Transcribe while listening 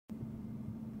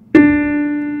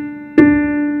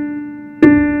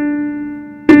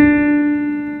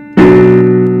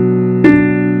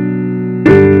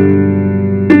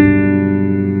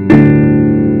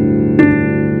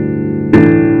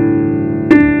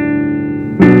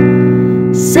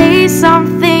say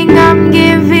something, I'm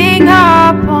giving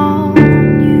up on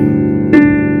you.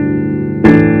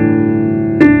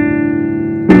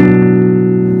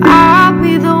 I'll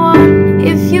be the one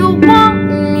if you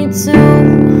want me to.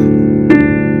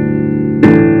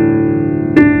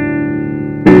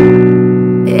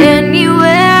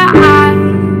 Anywhere I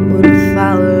would have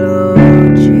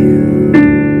followed you.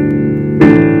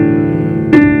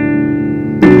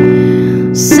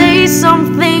 Say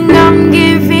something, I'm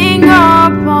giving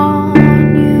up on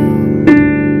you.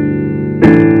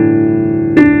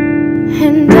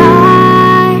 And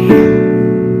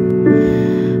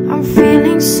I'm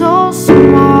feeling so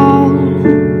small.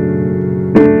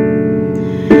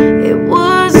 It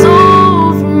was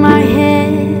over my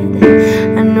head.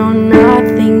 I know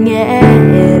nothing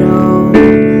at all.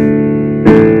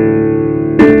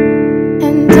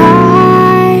 And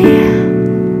I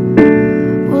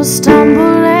will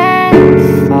stumble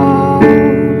and fall.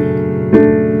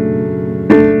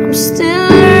 I'm still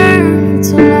learning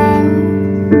to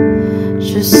love,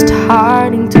 just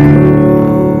starting to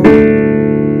grow.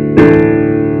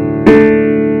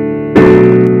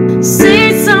 Say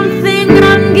something,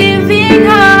 I'm giving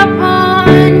up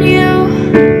on you.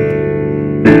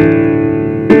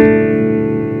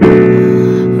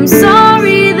 I'm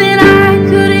sorry that I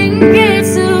couldn't get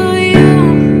to you.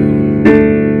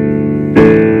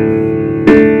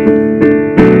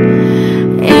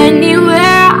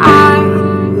 Anywhere I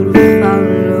would have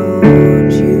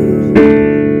followed you.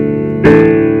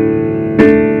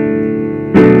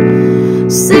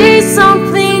 Say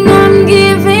something, I'm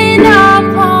giving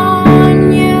up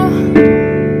on you.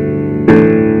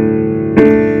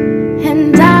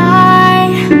 And I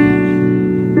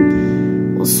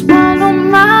will swallow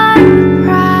my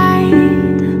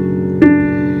pride.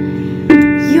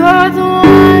 You're the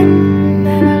one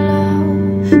that I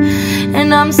love, and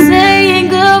I'm saying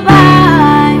goodbye.